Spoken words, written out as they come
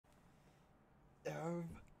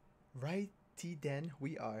Righty then,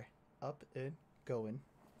 we are up and going.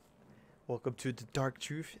 Welcome to the Dark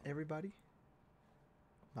Truth, everybody.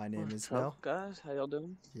 My name is What's up, Mel. guys? How y'all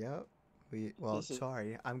doing? Yep. Well, This is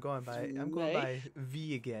sorry. I'm going May. by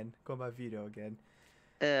V again. Going by Vito again.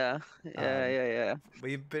 Yeah, yeah, Um yeah, yeah.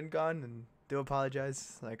 we've been gone and do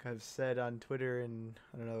apologize. Like I've said on Twitter and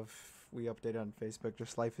I don't know if we updated on Facebook.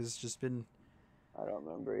 Just life has just been I don't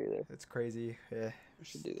remember either. it's crazy. Yeah. We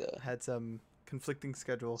should do that. Had some conflicting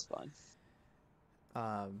schedule. It's fine.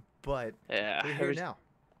 But Yeah, we're here every now.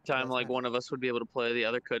 time That's like matter. one of us would be able to play, the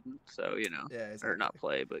other couldn't. So Yeah, or not exactly.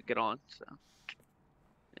 play, but get on. So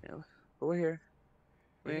yeah, but we're here.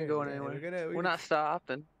 We're We ain't here. going Yeah, anywhere. We're we're not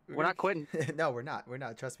stopping. We're gonna not quitting. no, we're not. We're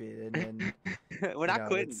not. Trust me. And We're not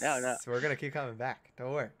quitting. No, no. it's we're gonna keep coming back.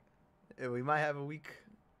 Don't worry. We might have a week,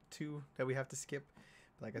 two that we have to skip.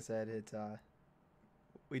 But like I said,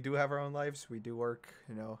 we do have our own lives. We do work.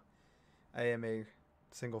 I am a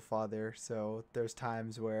single father, so there's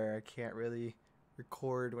times where I can't really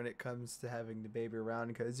record when it comes to having the baby around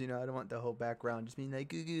because I don't want the whole background just being like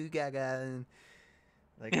goo goo gaga and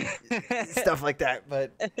like stuff like that.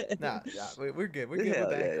 But nah, yeah, we're good. We're good. We're Yeah,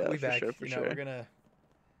 back. yeah, yeah. We For back. sure, for We're sure. gonna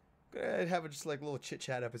have a just like little chit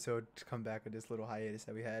chat episode to come back with this little hiatus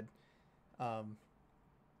that we had. Um,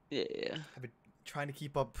 Yeah, yeah. I've been trying to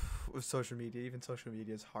keep up with social media. Even social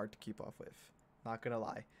media is hard to keep up with. Not gonna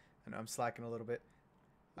lie. I know I'm slacking a little bit.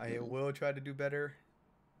 I Mhm. will try to do better.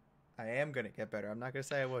 I am gonna get better. I'm not gonna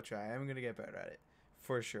say I will try. I am gonna get better at it,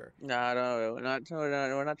 for sure. No, no, we're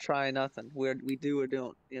not trying nothing. We do or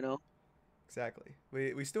don't. Exactly.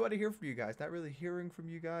 We still want to hear from you guys. Not really hearing from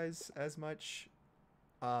you guys as much.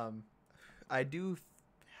 Um, I do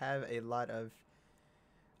have a lot of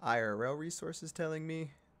IRL resources telling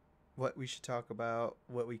me what we should talk about,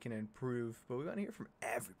 what we can improve, but we want to hear from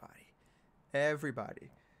everybody.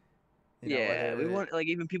 Everybody. Yeah, we Whether want like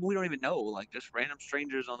even people we don't even know, like just random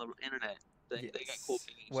strangers on the internet. They got cool yes,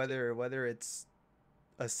 opinions too. whether it's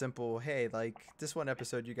a simple hey, like this one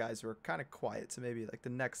episode you guys were kind of quiet, so maybe like the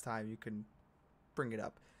next time you can bring it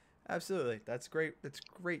up. Absolutely. That's great. That's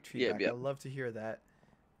great Yep, feedback. I yep. love to hear that.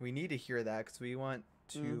 We need to hear that because we want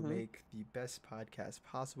to Mhm. make the best podcast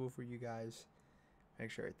possible for you guys.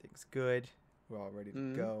 Make sure everything's good. We're all ready to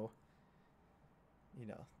Mhm. go.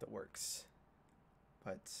 The works.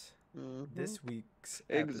 But Mhm. this week's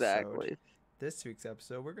episode, Exactly.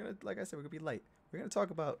 we're gonna, like I said, we're gonna be light. We're gonna talk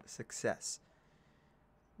about success.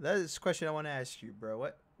 That is a question I want to ask you, bro.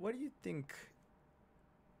 What do you think,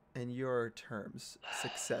 in your terms,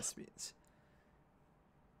 success means?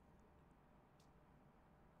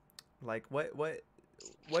 Like what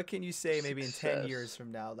can you say maybe in 10 years Success.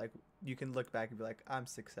 from now, like you can look back and be like I'm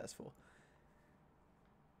successful.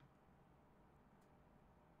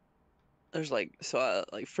 There's like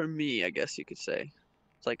for me, I guess you could say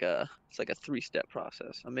it's like a three-step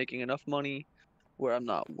process. I'm making enough money where I'm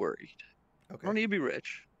not worried. I Okay. don't need to be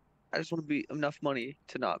rich. I just want to be enough money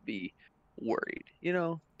to not be worried.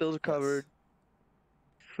 Bills are Yes. covered,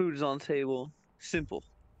 food is on the table, simple.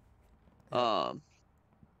 Yep. Um,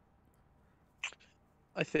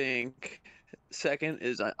 I think second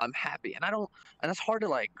is I'm happy, and I don't, and that's hard to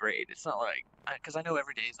like grade. It's not like because I know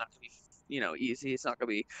every day is not gonna be easy. It's not gonna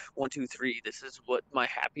be one, two, three. This is what my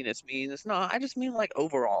happiness means. It's not. I just mean like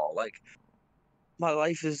overall, like my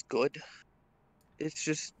life is good. It's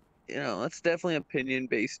just that's definitely opinion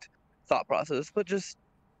based thought process, but just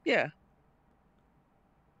yeah.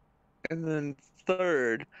 And then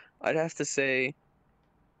third, I'd have to say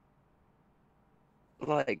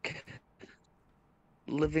like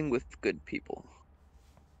living with good people.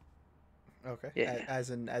 Okay. Yeah. As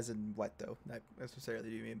in what though? Not necessarily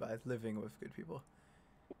do you mean by living with good people?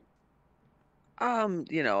 I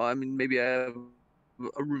mean, maybe I have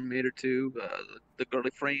a roommate or two, the girly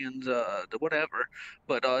friends, the whatever,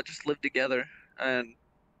 but just live together and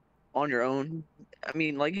on your own. I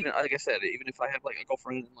mean, like even like I said, even if I have like a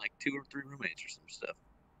girlfriend and like two or three roommates or some stuff,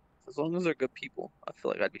 as long as they're good people, I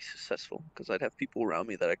feel like I'd be successful because I'd have people around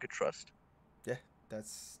me that I could trust. Yeah,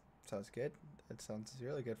 that's sounds good. That sounds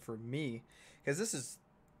really good for me, because this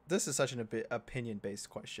is such an opinion based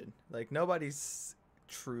question. Like nobody's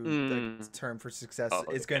true like Mm. term for success Oh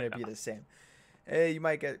is yeah. gonna be the same. Hey, you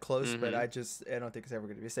might get close, but Mm-hmm. I don't think it's ever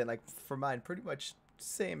gonna be the same. Like for mine, pretty much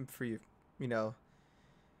same for you. You know,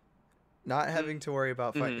 not having to worry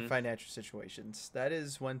about Mm-hmm. financial situations. That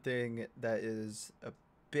is one thing that is a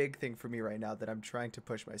big thing for me right now that I'm trying to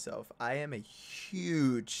push myself. I am a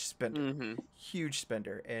Mm-hmm. huge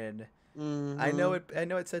spender, and I know Mm-hmm. it. I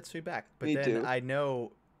know it sets me back, but Me then too. I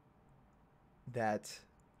know that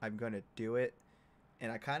I'm gonna do it,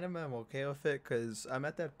 and I kind of am okay with it because I'm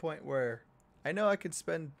at that point where I know I could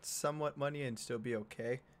spend somewhat money and still be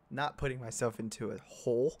okay, not putting myself into a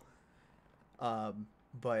hole. Um,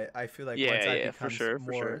 but I feel like once Yeah, I yeah, for become sure,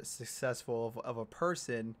 for more sure. successful of a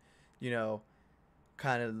person, you know,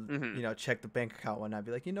 kind of, Mhm. check the bank account one, I'd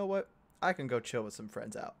be like, you know what? I can go chill with some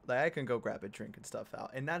friends out. Like I can go grab a drink and stuff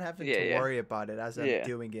out, and not having Yeah, to yeah. worry about it as I'm Yeah.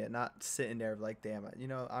 doing it. Not sitting there like, damn it,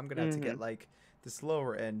 I'm gonna have to get Mhm. like this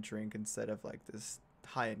lower end drink instead of like this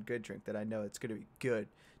high end good drink that I know it's gonna be good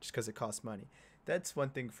just because it costs money. That's one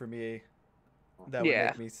thing for me that would Yeah.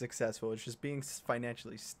 make me successful. Is just being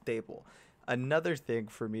financially stable. Another thing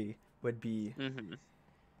for me would be, Mhm.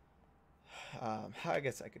 how I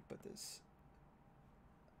guess I could put this.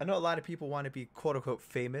 I know a lot of people want to be quote unquote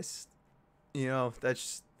famous.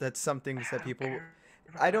 That's some things that I don't people. care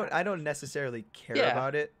I about don't that. I don't necessarily care Yeah.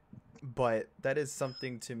 about it, but that is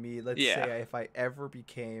something to me. Let's Yeah. say if I ever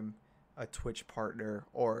became a Twitch partner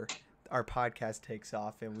or our podcast takes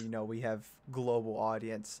off and we know we have global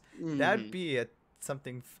audience, that'd Mhm. be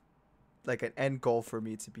something like an end goal for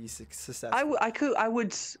me to be successful.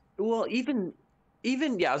 Well,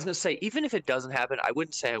 even yeah, I was gonna say even if it doesn't happen, I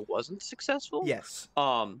wouldn't say I wasn't successful. Yes.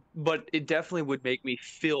 But it definitely would make me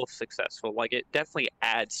feel successful. Like it definitely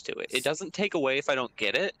adds to it. It doesn't take away if I don't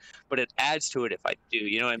get it, but it adds to it if I do.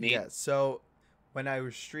 You know what I mean? Yeah. So when I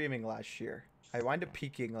was streaming last year, I wound up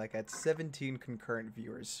peaking like at 17 concurrent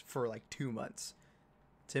viewers for like 2 months.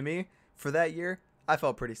 To me, for that year, I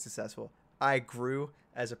felt pretty successful. I grew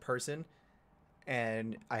as a person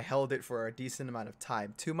and I held it for a decent amount of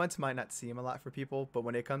time. 2 months might not seem a lot for people, but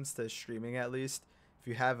when it comes to streaming, at least, if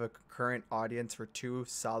you have a current audience for 2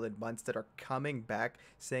 solid months that are coming back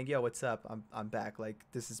saying, "Yo, what's up? I'm back. Like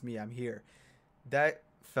this is me. I'm here." That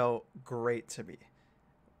felt great to me.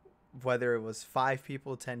 Whether it was 5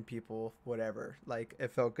 people, 10 people, whatever, like it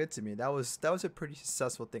felt good to me. That was a pretty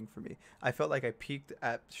successful thing for me. I felt like I peaked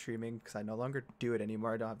at streaming because I no longer do it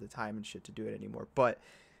anymore. I don't have the time and shit to do it anymore. But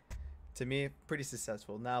to me, pretty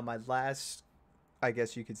successful. Now, my last, I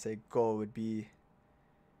guess you could say, goal would be,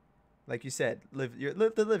 like you said, live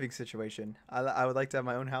the living situation. I would like to have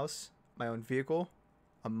my own house, my own vehicle,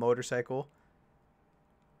 a motorcycle,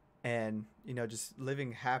 and just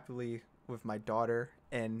living happily with my daughter.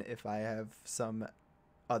 And if I have some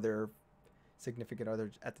other significant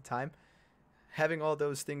other at the time, having all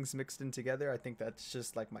those things mixed in together, I think that's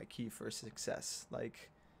just like my key for success. Like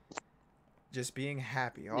just being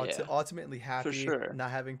happy, Yeah, ultimately for happy, sure.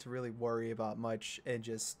 not having to really worry about much, and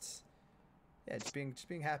just yeah, just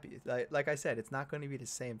being happy. Like I said, it's not going to be the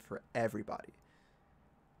same for everybody.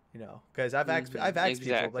 Because I've asked people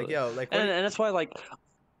like, Exactly. yo, like what? And that's why like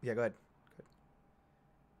Yeah, go ahead.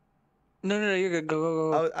 no, no, no, you're good. Go,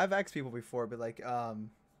 go, go, go. I've asked people before, but like,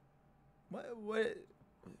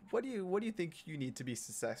 what do you think you need to be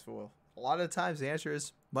successful? A lot of times the answer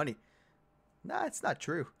is money. Nah, it's not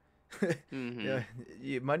true. Mhm.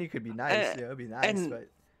 Yeah, money could be nice. And, Yeah, it'd be nice, and but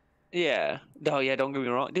yeah, no, yeah, don't get me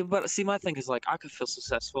wrong, dude. But see, my thing is like I could feel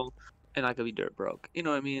successful, and I could be dirt broke. You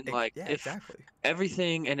know what I mean? Like yeah, if exactly.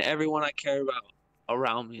 everything and everyone I care about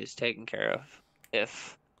around me is taken care of,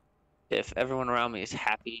 if if everyone around me is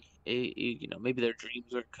happy, maybe their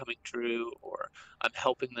dreams are coming true, or I'm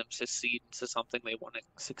helping them succeed into something they want to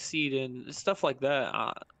succeed in, stuff like that.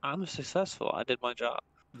 I'm successful. I did my job.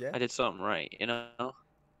 Yeah, I did something right. You know.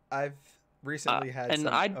 I've recently had And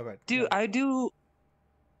some. Oh, go do, ahead. I do,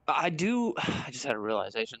 I do. I just had a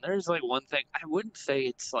realization. There's like one thing I wouldn't say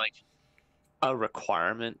it's like a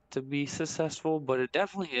requirement to be successful, but it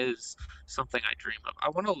definitely is something I dream of. I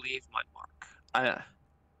want to leave my mark.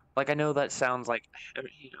 I know that sounds like like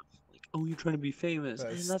oh you're trying to be famous,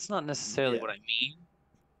 and S- that's not necessarily yeah, what I mean.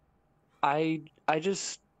 I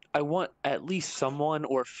just I want at least someone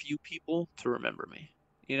or a few people to remember me,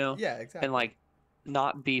 yeah, and exactly. like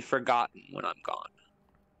not be forgotten when I'm gone.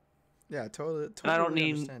 Yeah, totally, And I don't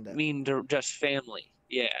totally understand that. just family.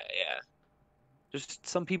 Yeah, yeah. Just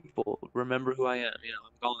some people remember who I am.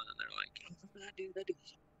 I'm gone, and they're like, "Oh, remember that dude.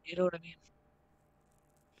 You know what I mean?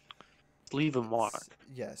 Leave a mark.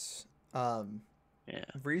 Yes. Um, Yeah.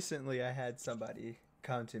 Recently I had somebody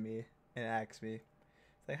come to me and ask me,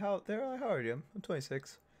 like, how old are you? I'm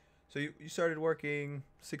 26. So you started working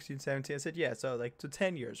 16, 17. I said, yeah. So like to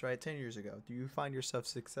 10 years, right? 10 years ago. Do you find yourself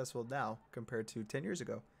successful now compared to 10 years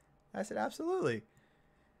ago? I said, absolutely.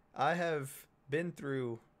 I have been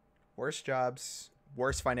through worse jobs,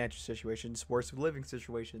 worse financial situations, worse living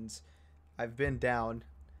situations. I've been down,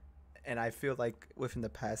 and I feel like within the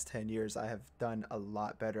past 10 years, I have done a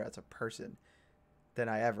lot better as a person than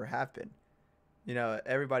I ever have been.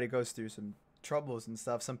 Everybody goes through some troubles and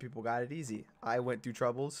stuff. Some people got it easy. I went through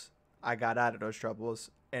troubles. I got out of those troubles,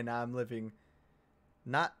 and I'm living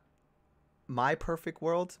not my perfect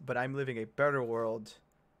world, but I'm living a better world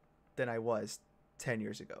than I was 10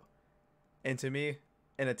 years ago. And to me,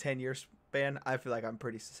 in a 10-year span, I feel like I'm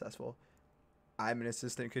pretty successful. I'm an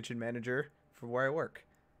assistant kitchen manager for where I work.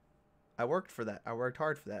 I worked for that. I worked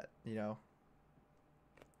hard for that, you know.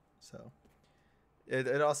 So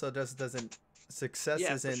it also just doesn't success Yeah,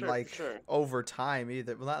 for isn't sure, for like sure. over time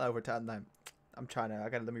either. Well, not over time. I'm trying to. I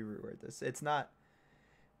gotta let me reword this. It's not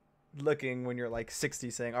looking when you're like 60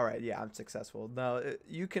 saying, "All right, yeah, I'm successful." No,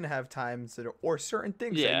 you can have times that are, or certain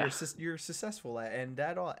things that Yeah. you're successful at, and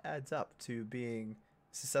that all adds up to being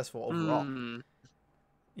successful overall. Mm.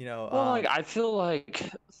 You know, Well, like I feel like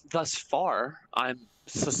thus far I'm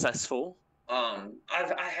successful.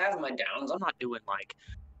 I have my downs. I'm not doing like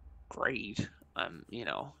great.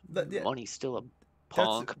 yeah, Money's still a that's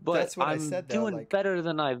punk, but that's what I I'm said though. doing Like better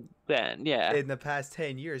than I've been. Yeah. in the past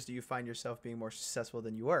 10 years, do you find yourself being more successful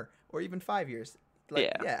than you were, or even 5 years? Like,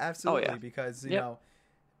 Yeah. yeah, Oh yeah. absolutely, because you Yep. know,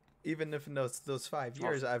 even if in those five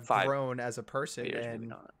Well, years, I've 5 grown as a person, years, maybe and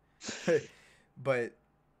not. but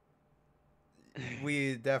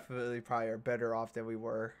we definitely probably are better off than we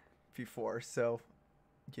were before. So,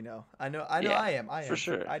 you know, I know, Yeah, I for am,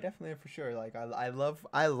 sure. I definitely am for sure. Like, I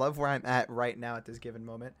love where I'm at right now at this given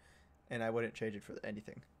moment, and I wouldn't change it for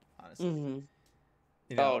anything, honestly. Hmm.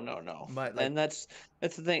 You know, Oh no. but like, And that's the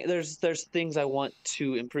thing. There's things I want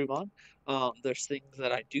to improve on. There's things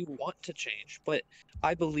that I do want to change, but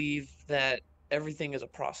I believe that everything is a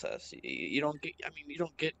process. You don't get, I mean, you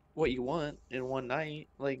don't get what you want in one night.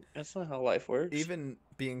 Like that's not how life works. even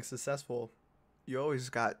being successful, you always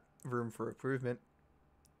got room for improvement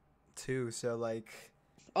too. So like,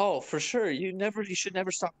 Oh, for sure. You should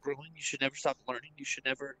never stop growing. You should never stop learning. You should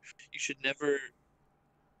never you should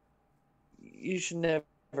never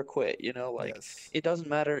quit, like yes, it doesn't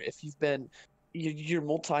matter if you're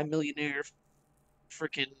multi-millionaire,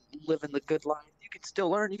 freaking living the good life. You can still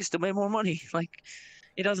learn, you can still make more money. Like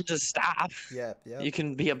it doesn't just stop. yeah, yeah. You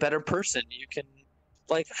can be a better person. You can,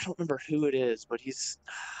 like, I don't remember who it is, but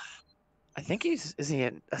I think is he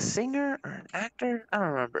a singer or an actor? I don't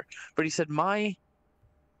remember. But he said my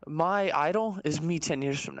idol is me 10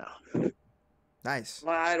 years from now. Nice.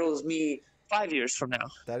 My idol is me 5 years from now.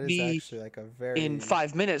 That is Me actually like a in very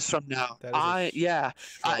 5 minutes from now. that is a Yeah,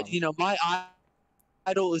 strong. my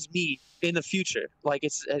idol is me in the future. Like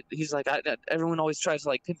he's like, everyone always tries to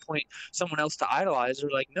like pinpoint someone else to idolize. Or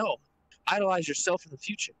like, no, idolize yourself in the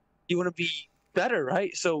future. You want to be better,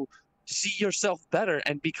 right? So see yourself better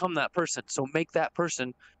and become that person. So make that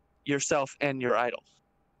person yourself and your idol.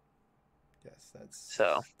 Yes, So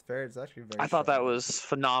that's very. It's actually very I thought that strong. was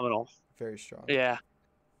phenomenal. Very strong. Yeah.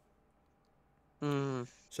 Mm,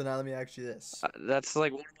 So now let me ask you this: that's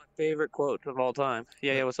like one of my favorite quotes of all time.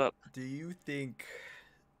 Yeah, yeah. But What's up? do you think,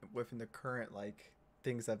 within the current like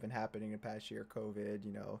things that have been happening in the past year, COVID,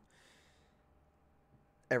 you know,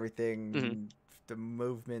 Hmm. everything, the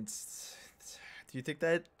movements, do you think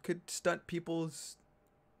that could stunt people's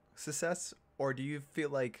success, or do you feel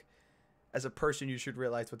like, as a person, you should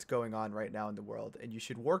realize what's going on right now in the world, and you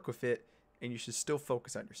should work with it, and you should still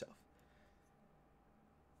focus on yourself?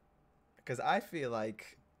 Because I feel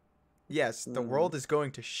like, yes, the Mm. world is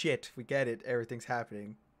going to shit. We get it. Everything's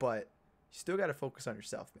happening, but you still got to focus on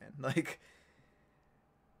yourself, man. Like,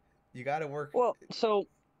 you got to work. Well, so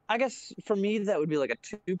I guess for me that would be like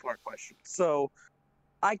a two-part question. So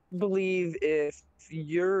I believe if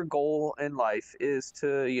your goal in life is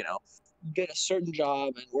to, get a certain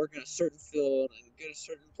job and work in a certain field and get a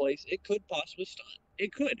certain place, it could possibly stunt.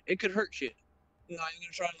 It could. It could hurt you. I'm not even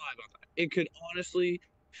gonna try and lie about that. It could honestly,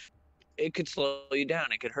 it could slow you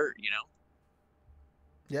down. It could hurt.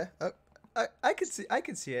 Yeah, I could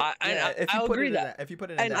see it. And Yeah, if you I'll put agree it in that, that, if you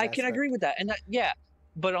put it in and that I can agree aspect. with that, and yeah.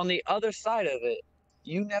 But on the other side of it,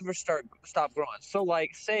 you never stop growing. So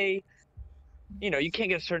like, say you can't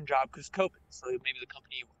get a certain job because COVID. So maybe the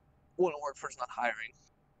company you want to work for is not hiring.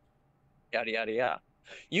 Yada yada yada.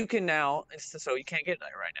 You can now, so you can't get that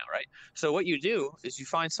right now, right? So what you do is you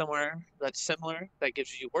find somewhere that's similar, that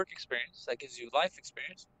gives you work experience, that gives you life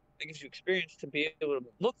experience, that gives you experience to be able to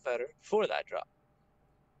look better for that job.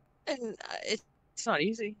 And it's not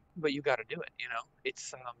easy, but you got to do it.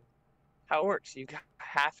 It's how it works. You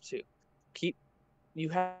have to keep. You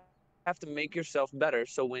have to make yourself better.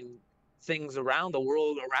 So when things around the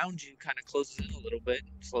world around you kind of closes in a little bit,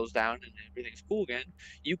 slows down, and everything's cool again,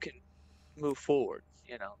 you can move forward.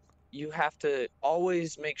 You have to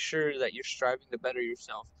always make sure that you're striving to better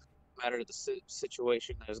yourself, no matter the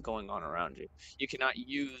situation that is going on around you. You cannot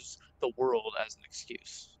use the world as an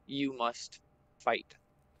excuse. You must fight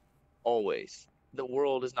always. The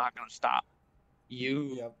world is not going to stop.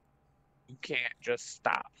 You Yep. can't just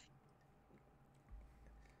stop.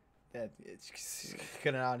 that it's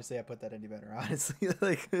couldn't honestly I put that any better. Honestly,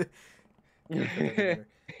 like couldn't put that any better.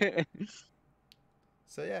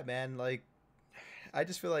 So yeah, man. Like, I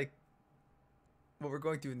just feel like what we're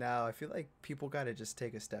going through now. I feel like people gotta just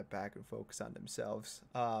take a step back and focus on themselves.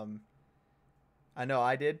 I know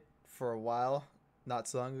I did for a while, not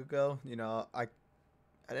so long ago. You know, I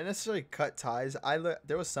didn't necessarily cut ties.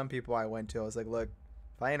 There was some people I went to. I was like, look,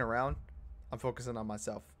 if I ain't around, I'm focusing on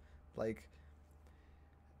myself. Like,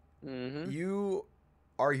 Mm-hmm. you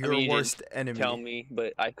are I mean, your you didn't worst enemy. tell me,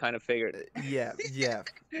 but I kind of figured. Yeah, yeah.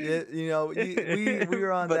 You know, we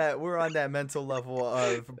were on But we're on that mental level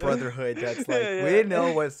of brotherhood that's like we yeah,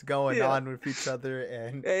 know what's going yeah. on with each other,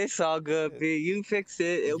 and It's all good, B. You fix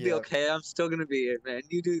it. It'll be yeah. okay. I'm still gonna be here, man.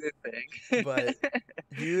 You do the thing. But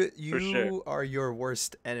you For sure. you are your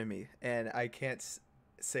worst enemy, and I can't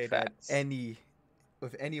say that Facts.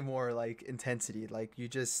 with any more like intensity. Like you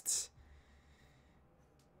just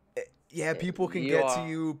yeah, people can You get to are.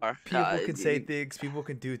 you, people can say things, people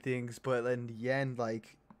can do things, but in the end,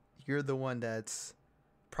 like you're the one that's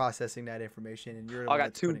processing that information, and you're the I one got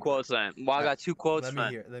that's two putting. quotes then. Well, I got two quotes then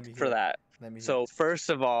Let me for hear it. that. Let me hear it. So first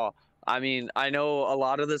of all, I mean, I know a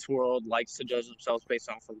lot of this world likes to judge themselves based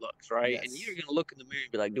off of looks, right? And you're Yes. gonna look in the mirror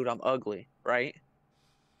and be like, dude, I'm ugly, right?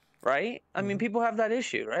 Right? I mean, Hmm. people have that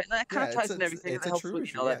issue, right? And that kind Yeah, of ties in everything. it's That a helps true with,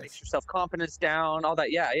 issue. that makes Yes. your self-confidence down, all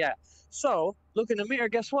that. Yeah, yeah. So look in the mirror,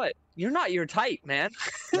 guess what? You're not your type, man.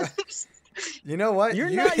 You know what? You're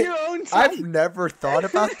not your own I've type. never thought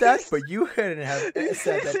about that, but you couldn't have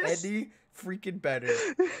said that any freaking better.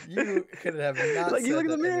 You couldn't have not Like you said look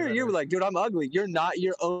in the that any mirror, you're better. like, dude, I'm ugly. You're not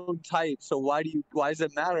your own type. So why does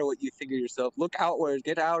it matter what you think of yourself? Look outward,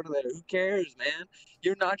 get out of there. Who cares, man?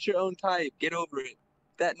 You're not your own type. Get over it.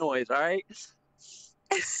 That noise, all right?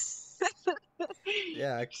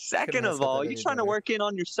 Yeah, I couldn't Second have of said all, that you're any trying to better. work in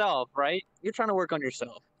on yourself, right? You're trying to work on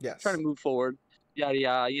yourself. Trying Yes. to move forward. Yada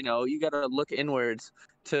yada, you gotta look inwards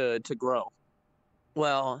to grow.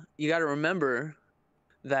 Well, you gotta remember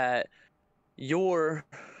that your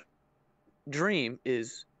dream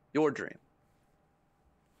is your dream.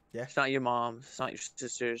 Yeah. It's not your mom's, it's not your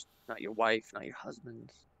sister's, not your wife, not your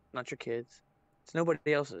husband's, not your kids. It's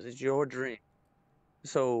nobody else's. It's your dream.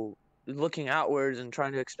 So looking outwards and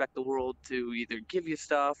trying to expect the world to either give you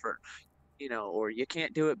stuff or you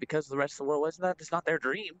can't do it because the rest of the world wasn't that. It's not their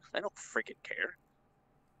dream. They don't freaking care.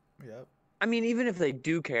 Yep. I mean, even if they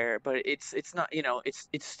do care, but it's not.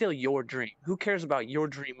 It's still your dream. Who cares about your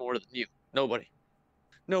dream more than you? Nobody.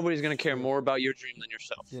 Nobody's gonna care True. more about your dream than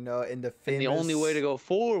yourself. You know, in the And the only way to go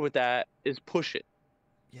forward with that is push it.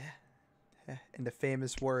 Yeah. In the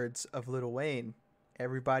famous words of Lil Wayne,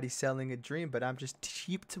 everybody's selling a dream, but I'm just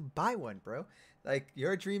cheap to buy one, bro. Like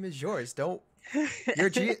your dream is yours. Don't your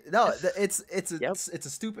dream. No, it's a Yep. it's a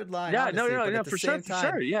stupid line, Yeah, honestly. But no, at the for sure, same for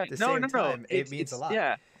time, sure. Yeah, the no, same no, no. time, it means a lot.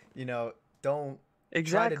 Yeah, You know, don't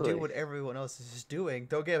try to do exactly. what everyone else is doing.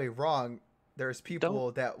 Don't get me wrong. There's Don't.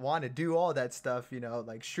 people that want to do all that stuff, you know,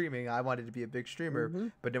 like streaming. I wanted to be a big streamer, Mm-hmm.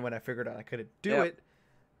 but then when I figured out I couldn't do Yep. it,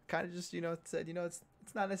 kind of just, said,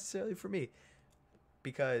 it's not necessarily for me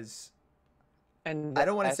because And I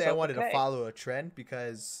don't want to that's say I wanted to okay. follow a trend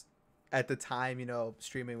because at the time,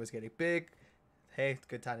 streaming was getting big. Hey, it's a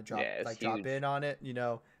good time to drop Yeah, it's drop huge. in on it,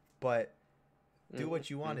 but do what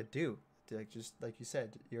you want Mhm. to do. Like just like you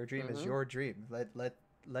said, your dream is Mhm. your dream. Let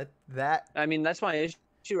that. I mean, that's my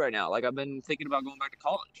issue right now. Like, I've been thinking about going back to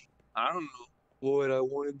college. I don't know what I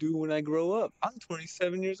want to do when I grow up. I'm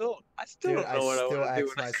 27 years old. I still Dude, don't I know what I still want to do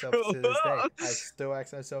ask when I myself grow to this day. up. I still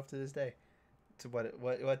ask myself to this day. To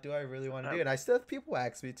what do I really want to do? Um, And I still have people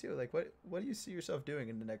ask me too, like what do you see yourself doing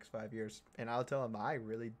in the next 5 years? And I'll tell them I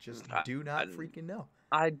really just I, do I, not freaking know.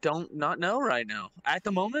 I don't not know right now. At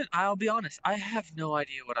the moment, I'll be honest. I have no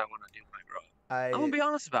idea what I want to do when I grow up. I'm I gonna be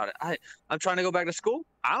honest about it. I'm trying to go back to school.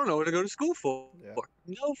 I don't know what to go to school for. Yeah.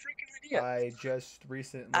 No freaking idea. I just I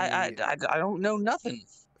recently don't know nothing.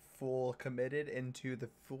 full committed into the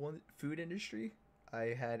food industry. I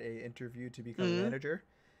had a interview to become a Mhm. manager,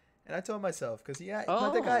 and I told myself because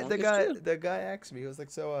Oh, the guy asked me, he was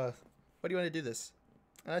like, so what do you want to do this?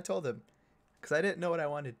 And I told him because I didn't know what I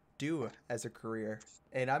wanted to do as a career,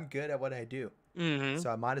 and I'm good at what I do, Mm-hmm. so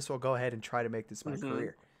I might as well go ahead and try to make this my Mhm.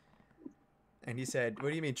 career. And he said, what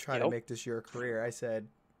do you mean try to Yep. make this your career? I said,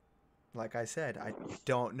 like I said, I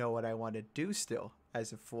don't know what I want to do still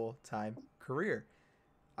as a full-time career.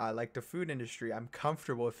 I like the food industry. I'm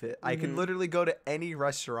comfortable with it. I can Mhm. literally go to any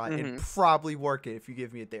restaurant and Mhm. probably work it if you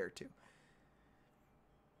give me a day or two.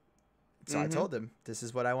 So I Mhm. told him, this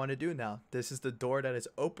is what I want to do now. This is the door that is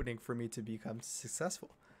opening for me to become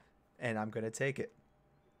successful. And I'm going to take it.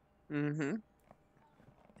 Mm-hmm.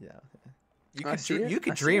 Yeah. I see it. You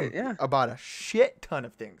could I see dream it. Yeah. about a shit ton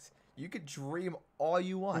of things. You could dream all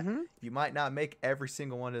you want. Mhm. You might not make every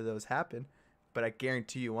single one of those happen, but I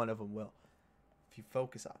guarantee you one of them will. If you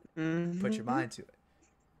focus on it, put your Mhm. mind to it.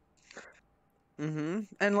 Mhm.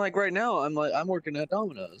 And like right now, I'm working at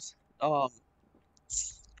Domino's.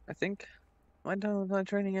 I think. Am I done with my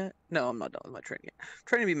training yet? No, I'm not done with my training yet. I'm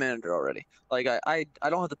training to be manager already. Like I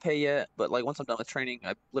don't have to pay yet, but like once I'm done with training,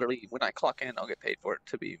 I literally when I clock in, I'll get paid for it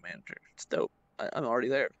to be manager. It's dope. I'm already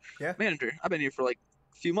there. Yeah. Manager. I've been here for like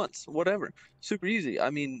a few months, whatever. Super easy. I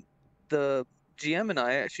mean, the GM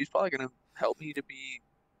and she's probably gonna help me to be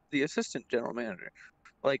the assistant general manager.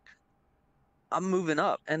 Like I'm moving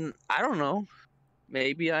up, and I don't know.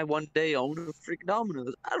 Maybe I one day own a freaking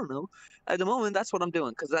Domino's. I don't know. At the moment, that's what I'm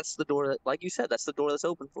doing because that's the door that, like you said, that's the door that's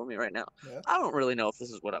open for me right now. Yeah. I don't really know if this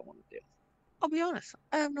is what I want to do. I'll be honest.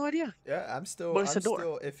 I have no idea. Yeah, But it's I'm a door.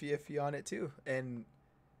 still iffy on it too. And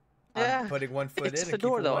I'm Yeah, putting one foot it's in the and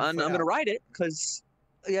door keeping though, one and foot I'm gonna out. ride it because,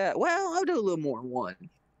 yeah. Well, I'll do a little more than one.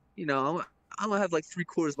 You know, I'm gonna have like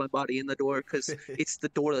 3/4 of my body in the door because it's the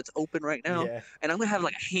door that's open right now, Yeah. and I'm gonna have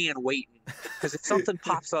like a hand waiting because if something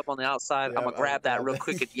pops up on the outside, I'm Yeah, gonna I'm grab that real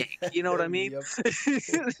quick and yank. You know what I mean? Yep.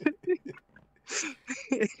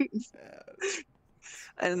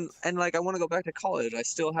 And like I want to go back to college. I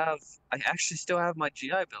actually still have my GI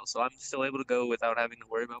Bill, so I'm still able to go without having to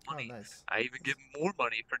worry about Oh, money. nice. I even get more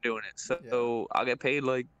money for doing it, Yeah. so I'll get paid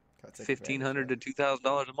like Gotta take advantage of $1,500 to that.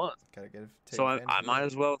 $2,000 a month. Gotta take So advantage I of might that.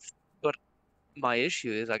 as well. But my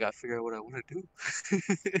issue is I gotta figure out what I want to do.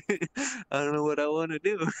 I don't know what I want to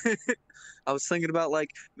do. I was thinking about like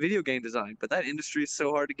video game design, but that industry is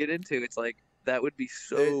so hard to get into. It's like that would be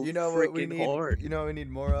so You know what we freaking need? hard. You know what we need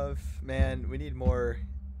more of, man? We need more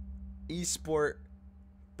esport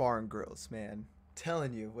barn grills, man.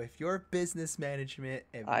 Telling you, with your business management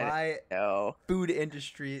and I my know. food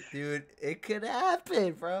industry, dude, it could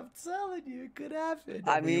happen, bro. I'm telling you, it could happen.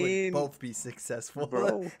 I We would mean, both be successful,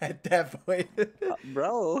 bro. at that point.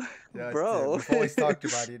 Bro, Dude, bro. we've always talked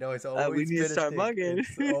about it. You know, it's We always need to been a start thing. mugging.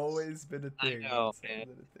 It's always been a I thing. know, It's always man.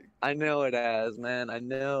 been a thing. I know it has, man. I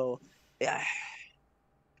know. Yeah,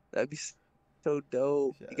 that'd be so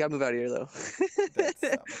dope. Yeah, You gotta move out here though. that's I'm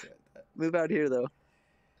okay with that. Move out here though.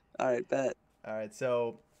 All right, bet. All right,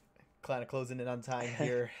 so kind of closing in on time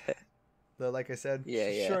here. Like I said,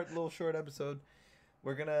 Yeah. little short episode.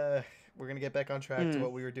 We're gonna get back on track to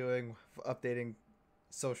what we were doing, updating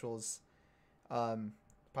socials.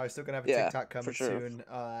 Probably still gonna have a Yeah, TikTok coming for sure. soon.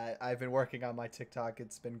 I've been working on my TikTok.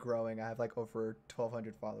 It's been growing. I have like over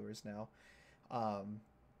 1,200 followers now.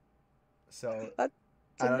 So That's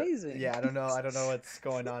I don't, amazing. yeah, I don't know what's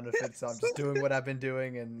going on with it. So I'm just doing what I've been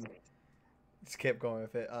doing and just kept going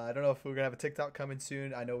with it. I don't know if we're gonna have a TikTok coming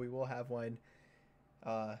soon. I know we will have one.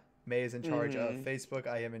 May is in charge of Facebook.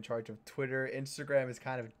 I am in charge of Twitter. Instagram is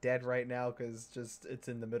kind of dead right now because just it's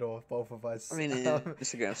in the middle of both of us. I mean,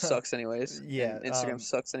 Instagram sucks anyways. Yeah, And Instagram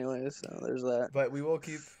sucks anyways. So there's that. But we will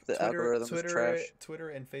keep The algorithm is trash. Twitter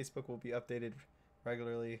and Facebook will be updated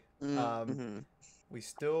regularly. Mm-hmm. We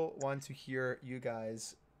still want to hear you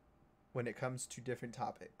guys when it comes to different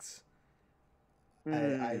topics.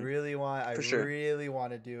 I really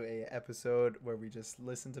want to do a episode where we just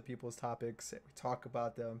listen to people's topics, we talk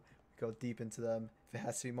about them, we go deep into them. If it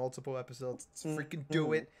has to be multiple episodes, let's freaking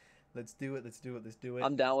do it. Let's do it.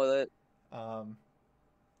 I'm down with it.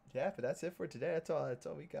 Yeah, but that's it for today. That's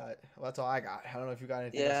all we got. Well, that's all I got. I don't know if you got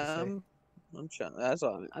anything else to say. I'm trying. That's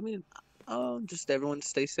all. I mean, just everyone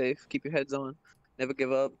stay safe. Keep your heads on. Never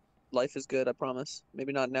give up. Life is good. I promise.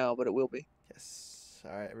 Maybe not now, but it will be. Yes.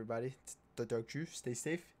 All right, everybody. The Dark Juice. Stay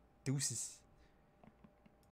safe. Deuces.